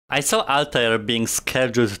I saw ALTAIR being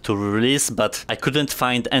scheduled to release, but I couldn't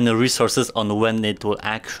find any resources on when it will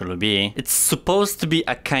actually be. It's supposed to be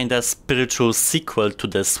a kinda spiritual sequel to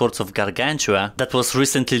the Swords of Gargantua that was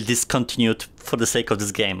recently discontinued for the sake of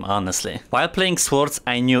this game, honestly. While playing Swords,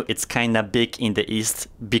 I knew it's kinda big in the East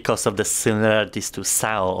because of the similarities to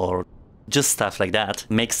Sao or just stuff like that.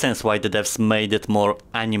 Makes sense why the devs made it more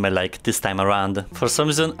anime-like this time around. For some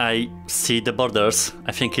reason, I see the borders.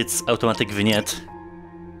 I think it's automatic vignette.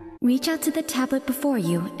 Reach out to the tablet before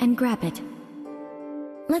you and grab it.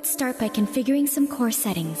 Let's start by configuring some core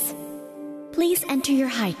settings. Please enter your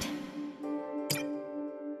height.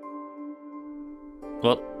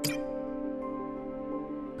 What?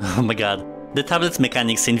 Oh my god. The tablet's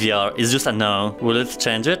mechanics in VR is just a no. Will it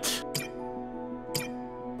change it?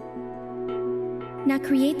 Now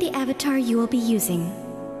create the avatar you will be using.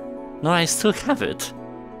 No, I still have it.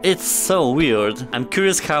 It's so weird. I'm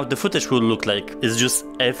curious how the footage will look like. It's just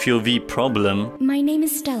a FOV problem. My name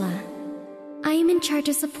is Stella. I am in charge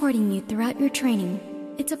of supporting you throughout your training.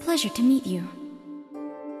 It's a pleasure to meet you.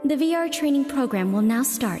 The VR training program will now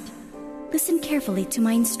start. Listen carefully to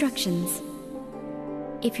my instructions.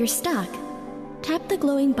 If you're stuck, tap the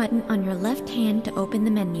glowing button on your left hand to open the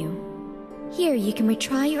menu. Here you can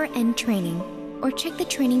retry or end training, or check the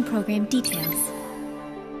training program details.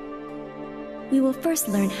 We will first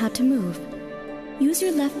learn how to move. Use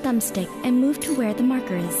your left thumbstick and move to where the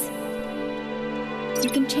marker is. You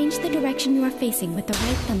can change the direction you are facing with the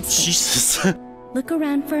right thumbstick. Jesus. Look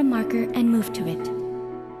around for a marker and move to it.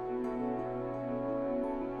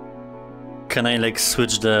 Can I like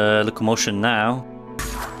switch the locomotion now?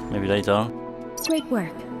 Maybe later. Great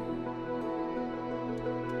work.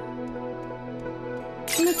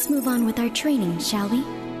 Let's move on with our training, shall we?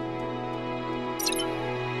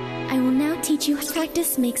 I will now teach you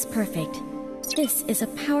practice makes perfect. This is a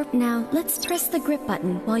power... Now, let's press the grip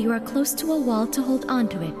button while you are close to a wall to hold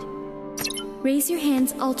onto it. Raise your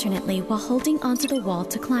hands alternately while holding onto the wall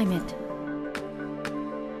to climb it.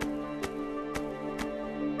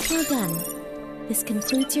 Well done. This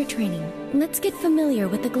concludes your training. Let's get familiar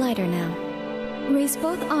with the glider now. Raise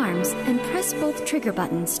both arms and press both trigger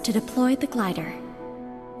buttons to deploy the glider.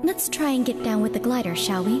 Let's try and get down with the glider,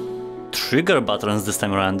 shall we? Trigger buttons this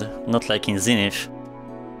time around, not like in Zenith.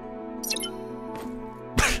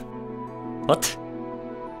 What?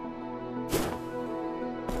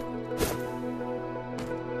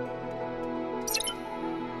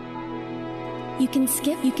 You can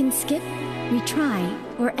skip,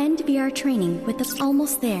 retry, or end VR training with us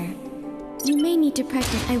almost there. You may need to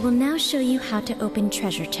practice. I will now show you how to open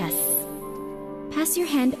treasure chests. Pass your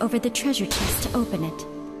hand over the treasure chest to open it.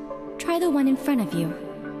 Try the one in front of you.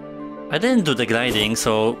 I didn't do the gliding,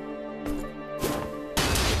 so...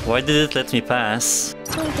 Why did it let me pass?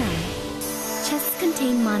 Well done. Chests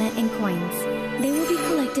contain mana and coins. They will be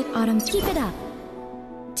collected autumn. Keep it up.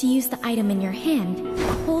 To use the item in your hand,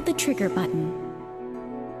 hold the trigger button.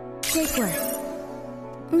 Great work.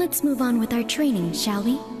 Let's move on with our training, shall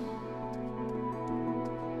we?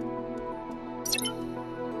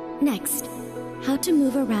 Next, how to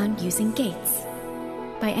move around using gates.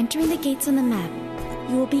 By entering the gates on the map,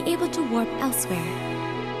 you will be able to warp elsewhere.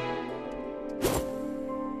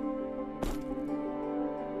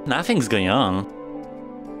 Nothing's going on.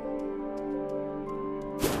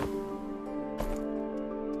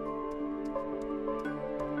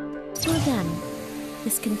 Well done.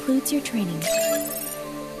 This concludes your training.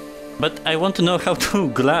 But I want to know how to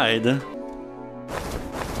glide.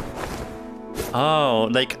 Oh,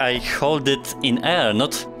 like I hold it in air,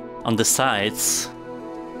 not on the sides.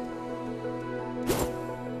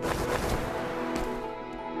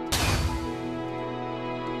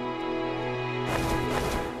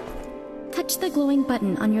 Touch the glowing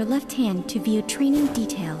button on your left hand to view training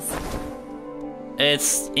details.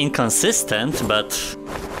 It's inconsistent, but...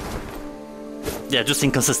 yeah, just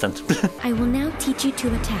inconsistent. I will now teach you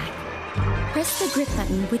to attack. Press the grip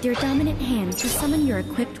button with your dominant hand to summon your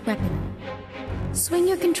equipped weapon. Swing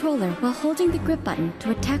your controller while holding the grip button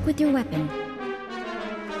to attack with your weapon.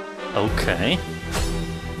 Okay.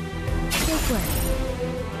 Great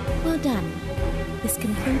work. Well done. This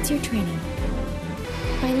concludes your training.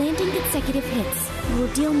 By landing consecutive hits, you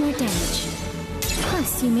will deal more damage.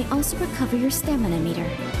 Plus, you may also recover your stamina meter.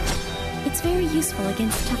 It's very useful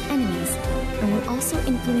against tough enemies, and will also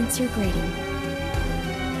influence your grading.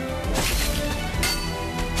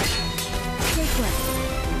 Great work.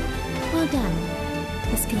 Well done.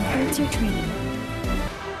 This concludes your training.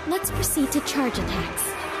 Let's proceed to charge attacks.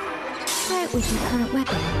 Try it with your current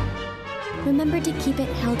weapon. Remember to keep it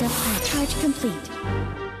held up high. Charge complete.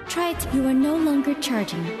 Try it. You are no longer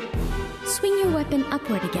charging. Swing your weapon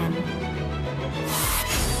upward again.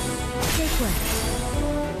 Great work.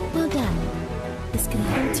 Well done. This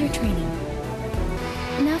concludes your training.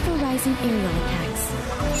 Now for rising aerial attacks.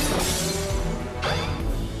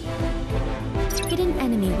 Hit an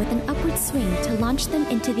enemy with an upward swing to launch them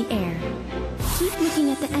into the air. Keep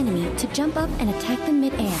looking at the enemy to jump up and attack them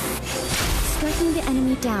mid-air. Striking the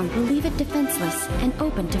enemy down will leave it defenseless and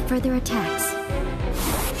open to further attacks.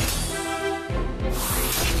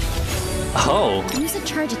 Oh! Use a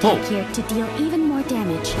charge attack here to deal even more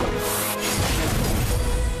damage.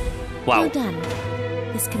 Wow. Well done.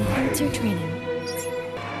 This concludes your training.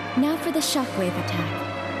 Now for the shockwave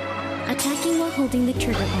attack. Attacking while holding the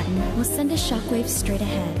trigger button will send a shockwave straight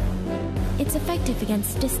ahead. It's effective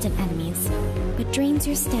against distant enemies, but drains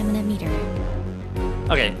your stamina meter.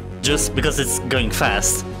 Okay, just because it's going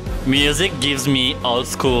fast. Music gives me old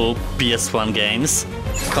school PS1 games.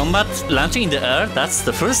 Combat launching in the air, that's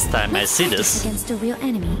the first time I see this. Against a real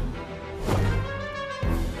enemy.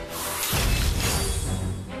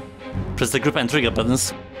 Press the grip and trigger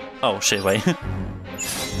buttons. Oh shit, wait.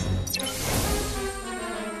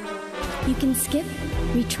 You can skip,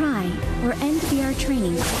 retry, or end VR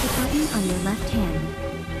training with the button on your left hand.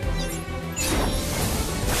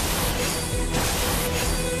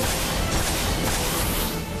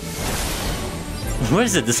 Where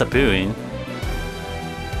is it disappearing?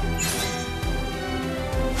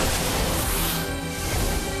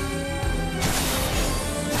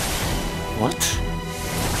 What?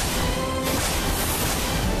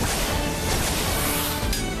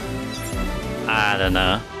 I don't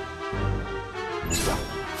know.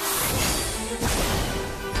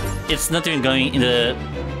 It's not even going in the...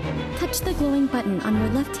 Touch the glowing button on your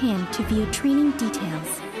left hand to view training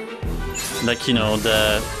details. Like, you know,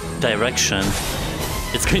 the direction.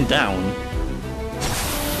 It's going down.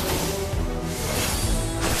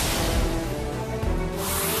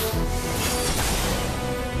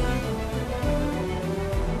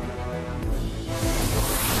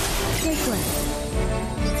 Great work.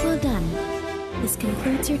 Well done. This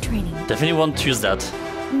concludes your training. Definitely won't use that.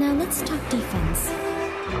 Now let's talk defense.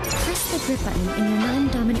 Press the grip button in your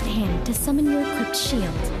non-dominant hand to summon your equipped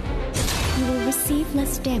shield. You will receive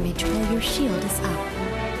less damage while your shield is up.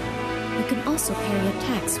 You can also parry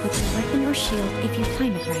attacks with your weapon or shield if you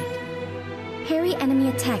time it right. Parry enemy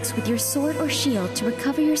attacks with your sword or shield to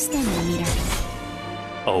recover your stamina meter.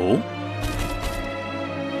 Oh?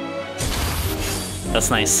 That's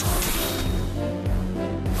nice.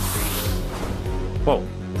 Whoa.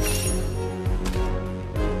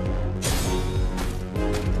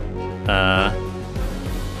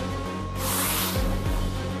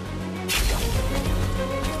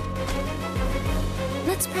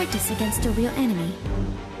 Let's practice against a real enemy.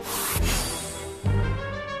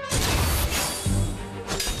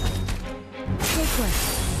 Great work.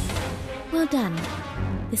 Well done.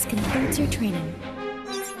 This concludes your training.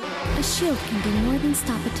 A shield can do more than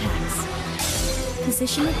stop attacks.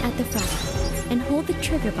 Position it at the front and hold the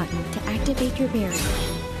trigger button to activate your barrier.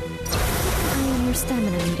 Keep an eye on your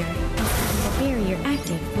stamina meter, as having the barrier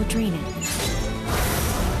active will drain it.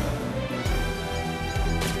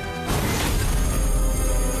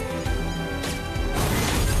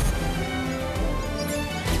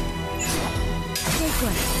 Great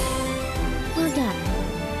work. Well done.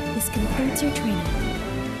 This concludes your training.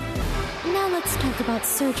 Now let's talk about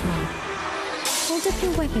Surge Mode. Hold up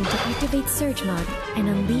your weapon to activate Surge Mode and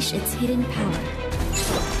unleash its hidden power.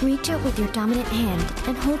 Reach out with your dominant hand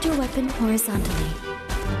and hold your weapon horizontally.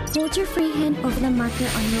 Hold your free hand over the marker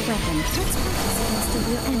on your weapon. Let's practice against a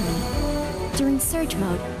real enemy. During Surge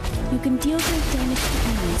Mode, you can deal great damage to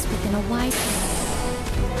enemies within a wide area.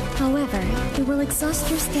 However, it will exhaust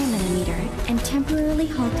your stamina meter and temporarily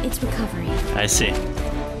halt its recovery. I see.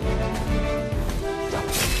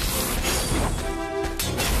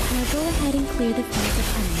 Now go ahead and clear the field of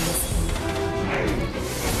enemies.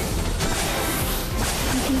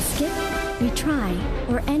 You can skip, retry,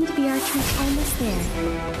 or end VR training almost there.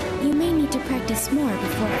 You may need to practice more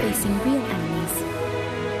before facing real enemies.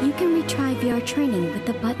 You can retry VR training with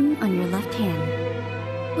the button on your left hand.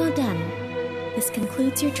 Well done. This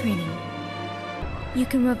concludes your training. You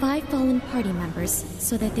can revive fallen party members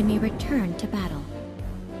so that they may return to battle.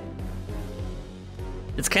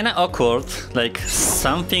 It's kinda awkward, like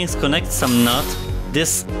some things connect, some not.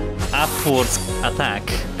 This upwards attack,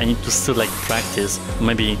 I need to still like practice,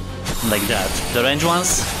 maybe like that. The range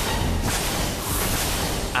ones,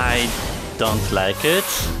 I don't like it.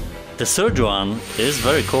 The surge one is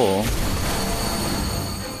very cool.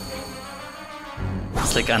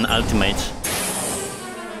 It's like an ultimate.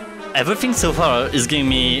 Everything so far is giving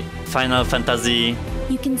me Final Fantasy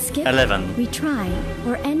You can skip, 11. retry,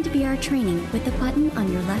 or end VR training with the button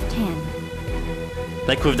on your left hand.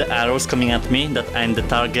 Like with the arrows coming at me, that I'm the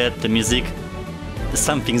target, the music.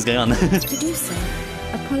 Something's going on. To do so,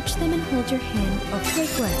 approach them and hold your hand or quick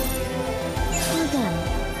breath. Well done.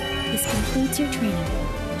 This completes your training.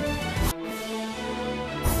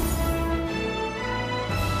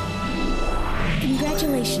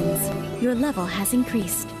 Congratulations, your level has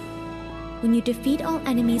increased. When you defeat all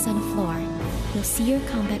enemies on a floor, you'll see your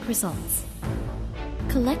combat results.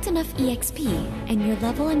 Collect enough EXP and your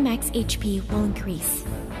level and max HP will increase.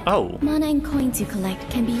 Oh. Mana and coins you collect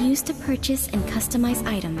can be used to purchase and customize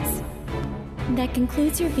items. That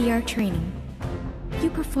concludes your VR training. You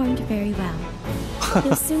performed very well.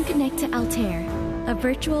 You'll soon connect to ALTAIR, a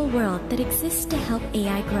virtual world that exists to help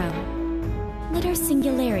AI grow. Let our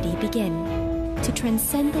singularity begin, to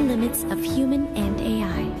transcend the limits of human and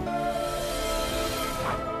AI.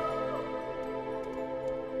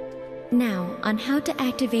 Now, on how to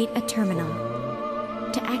activate a terminal.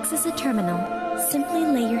 To access a terminal, simply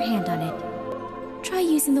lay your hand on it. Try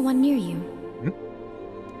using the one near you.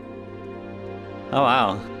 Oh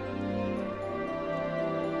wow.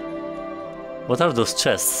 What are those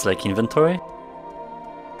chests? Like inventory?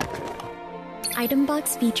 Item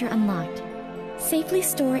box feature unlocked. Safely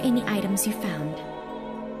store any items you found.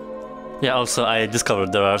 Yeah, also I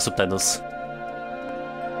discovered there are subtitles.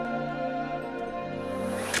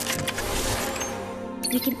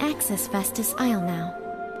 We can access Vestus Isle now.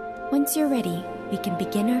 Once you're ready, we can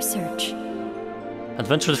begin our search.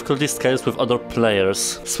 Adventure difficulty scales with other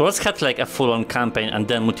players. Swords had like a full-on campaign and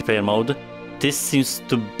then multiplayer mode. This seems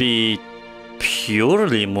to be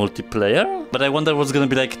purely multiplayer? But I wonder what's gonna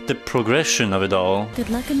be like the progression of it all. Good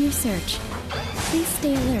luck on your search. Please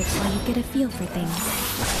stay alert while you get a feel for things.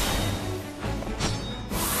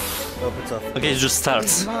 Oh, it's off. Okay, it just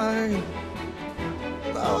starts. Mine.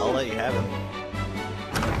 I'll let you have him.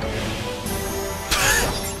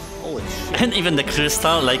 Holy shit. And even the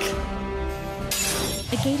crystal, like...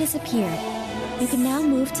 A gate has appeared. You can now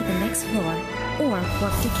move to the next floor, or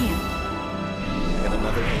walk to camp. I got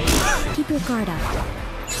another game. Keep your guard up.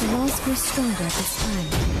 The walls grow stronger at this time.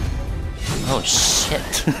 Oh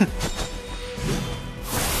shit.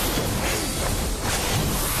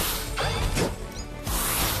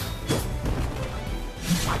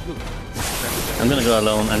 I'm gonna go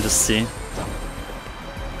alone and just see.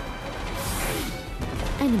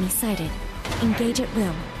 Enemy sighted. Engage at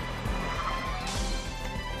will.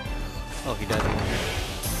 Oh, he died.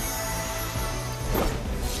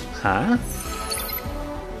 Huh?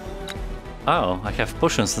 Oh, I have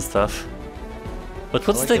potions and stuff. But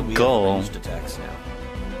what's the goal? Ranged attacks now.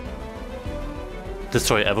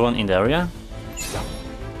 Destroy everyone in the area?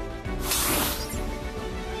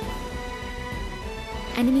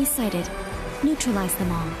 Enemies sighted. Neutralize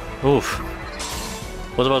them all. Oof.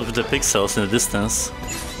 What about with the pixels in the distance?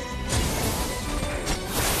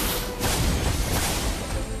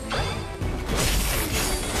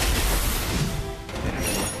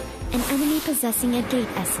 An enemy possessing a gate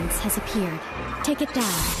essence has appeared. Take it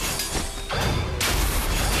down.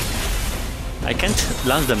 I can't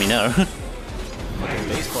land them in air. Fucking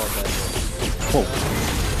baseball bat. Whoa.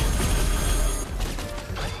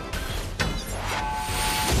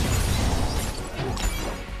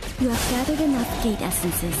 You have gathered enough gate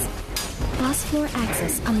essences. Boss floor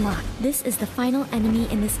access unlocked. This is the final enemy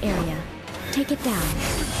in this area. Take it down.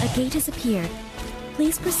 A gate has appeared.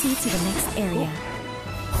 Please proceed to the next area.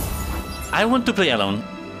 I want to play alone.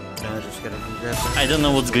 I just gotta grab that. I don't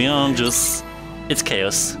know what's going on, just... it's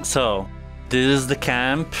chaos. So, this is the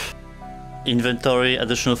camp. Inventory,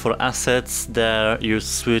 additional for assets. There, you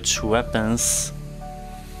switch weapons.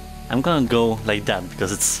 I'm gonna go like that,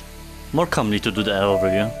 because it's more comely to do the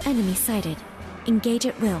overview. Enemy sighted. Engage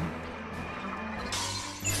at will.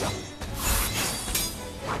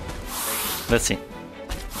 Let's see.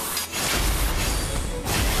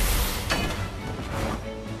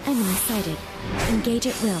 Enemy sighted. Engage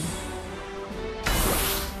at will.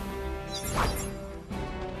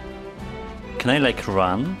 Can I like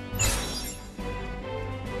run?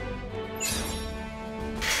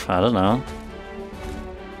 I don't know.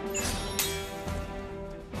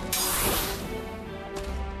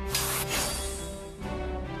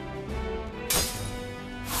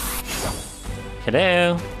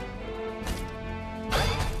 Hello?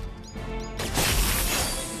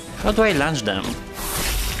 How do I launch them?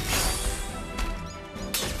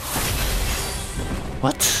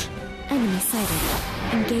 What? Enemy sighted.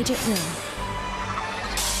 Engage at will.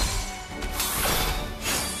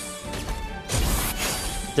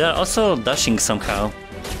 They are also dashing somehow.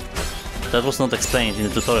 That was not explained in the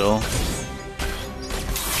tutorial.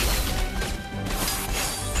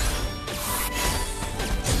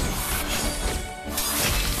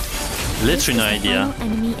 Literally no This is the idea.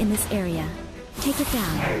 final enemy in this area. Take it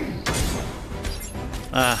down.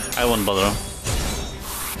 I won't bother.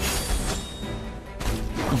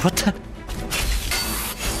 What the?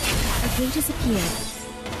 A gate has appeared.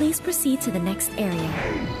 Please proceed to the next area.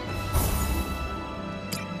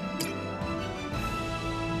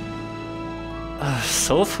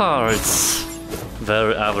 So far, it's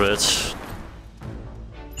very average.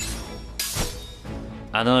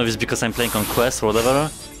 I don't know if it's because I'm playing on Quest or whatever.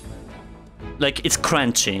 Like, it's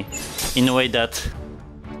crunchy in a way that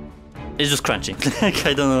it's just crunchy. Like,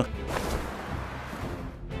 I don't know.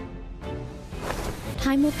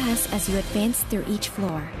 Time will pass as you advance through each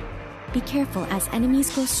floor. Be careful as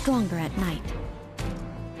enemies grow stronger at night.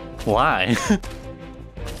 Why?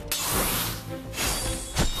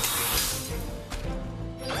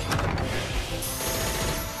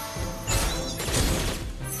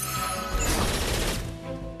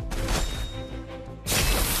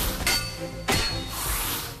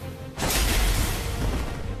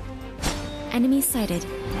 Enemies sighted.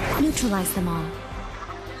 Neutralize them all.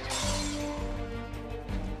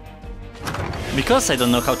 Because I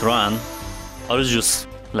don't know how to run, or it's just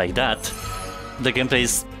like that, the gameplay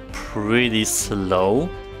is pretty slow.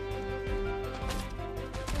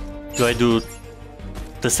 Do I do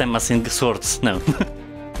the same as in Swords? No.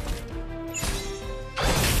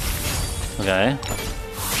 Okay.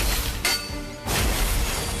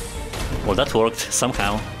 Well, that worked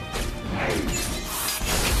somehow.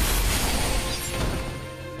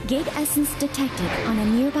 Gate essence detected on a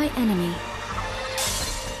nearby enemy.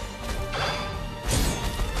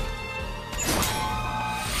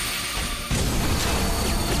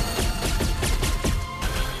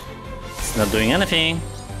 It's not doing anything.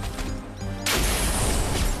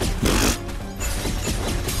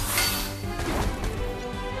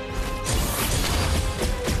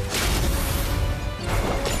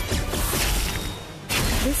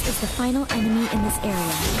 This is the final enemy in this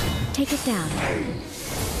area. Take it down.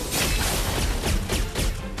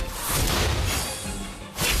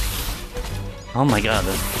 Oh my god,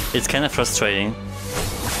 it's kind of frustrating. A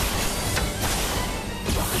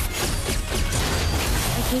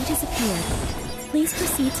gate has appeared. Please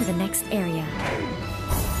proceed to the next area.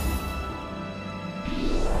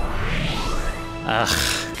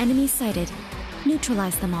 Ugh. Enemies sighted.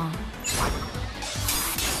 Neutralize them all.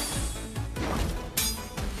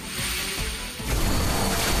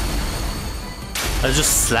 It's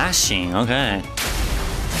just slashing, okay.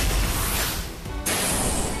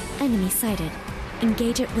 Enemy sighted.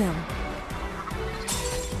 Engage at will.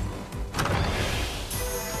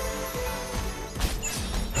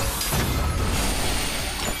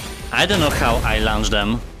 I don't know how I launch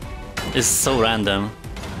them. It's so random.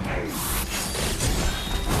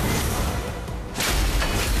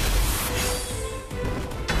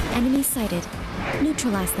 Enemy sighted.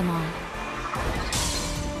 Neutralize them all.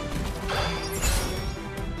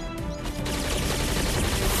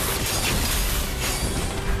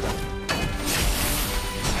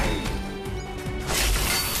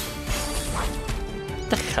 What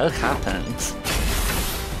the hell happened?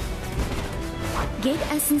 Gate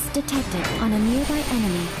essence detected on a nearby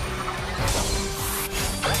enemy.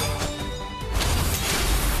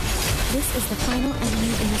 This is the final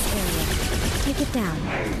enemy in this area. Take it down.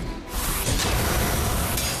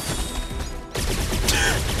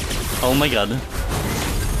 Oh my god.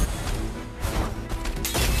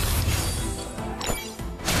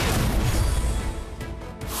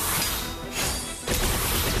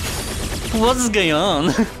 What's going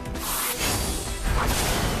on?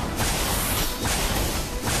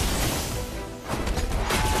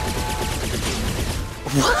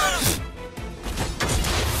 What?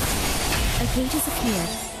 A gate has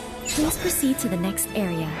appeared. Please proceed to the next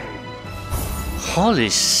area. Holy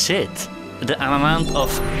shit. The amount of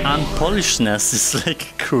unpolishedness is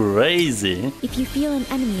like crazy. If you feel an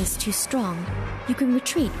enemy is too strong, you can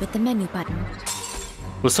retreat with the menu button.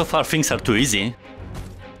 Well, so far things are too easy.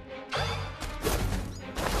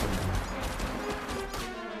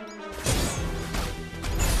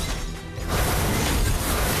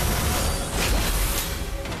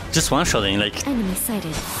 Just one-shotting, like... Enemy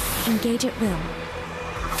sighted. Engage at will.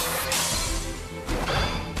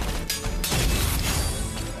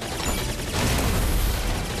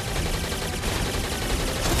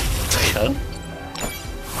 Hell?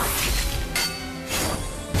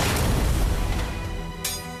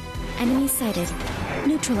 Enemy sighted.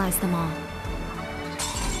 Neutralize them all.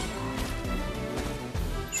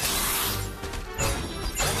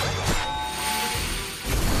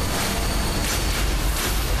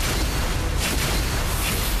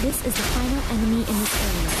 This is the final enemy in this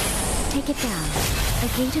area. Take it down. A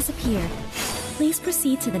gate has appeared. Please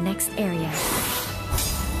proceed to the next area.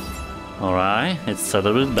 Alright, it's a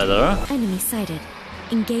little bit better. Enemy sighted.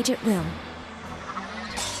 Engage at will.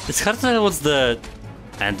 It's hard to tell what's the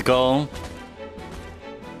end goal.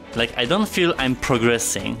 Like, I don't feel I'm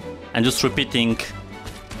progressing. I'm just repeating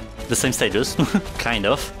the same stages, kind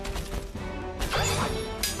of.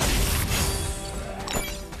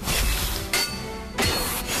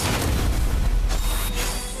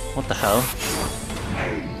 What the hell?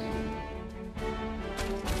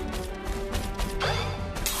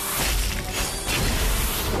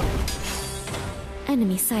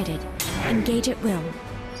 Enemy sighted. Engage at will.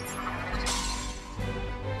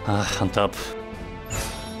 On top.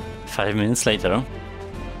 5 minutes later.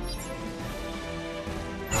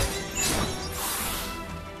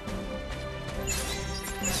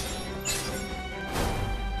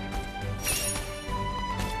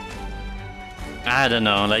 I don't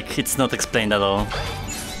know, like, it's not explained at all.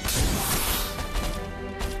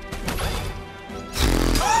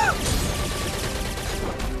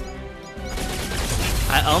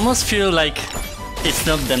 I almost feel like it's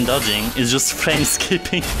not them dodging, it's just frame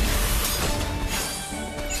skipping.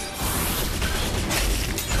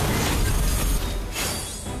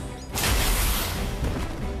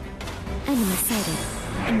 Enemy sighted.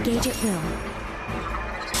 Engage at will.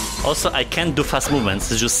 Also, I can't do fast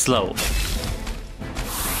movements, it's just slow.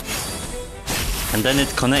 And then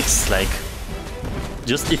it connects, like...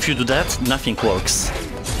 Just if you do that, nothing works.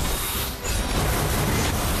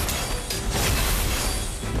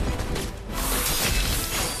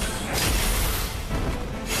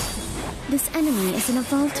 This enemy is an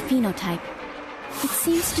evolved phenotype. It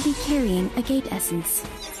seems to be carrying a gate essence.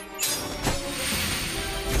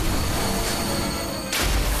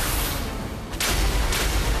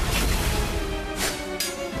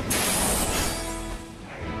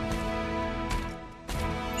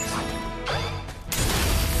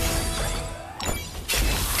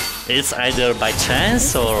 It's either by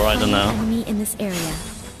chance or I don't know. Enemy in this area.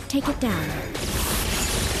 Take it down.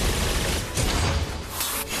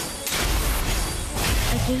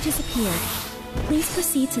 A gate has appeared. Please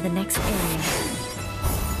proceed to the next area.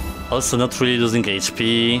 Also not really losing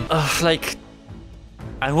HP. Like...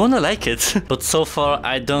 I wanna like it, but so far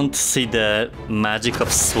I don't see the magic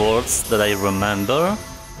of swords that I remember.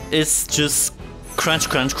 It's just crunch,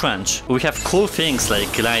 crunch, crunch. We have cool things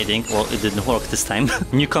like gliding, well, it didn't work this time.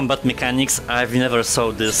 New combat mechanics, I've never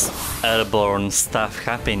saw this airborne stuff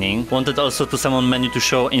happening. Wanted also to summon menu to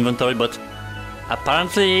show inventory, but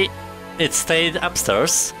apparently it stayed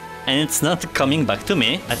upstairs and it's not coming back to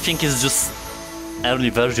me. I think it's just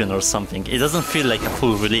early version or something. It doesn't feel like a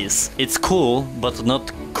full release. It's cool, but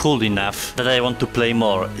not cool enough that I want to play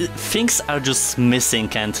more. Things are just missing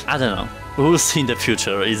and I don't know. We'll see in the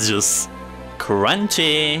future. It's just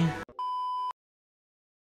crunchy.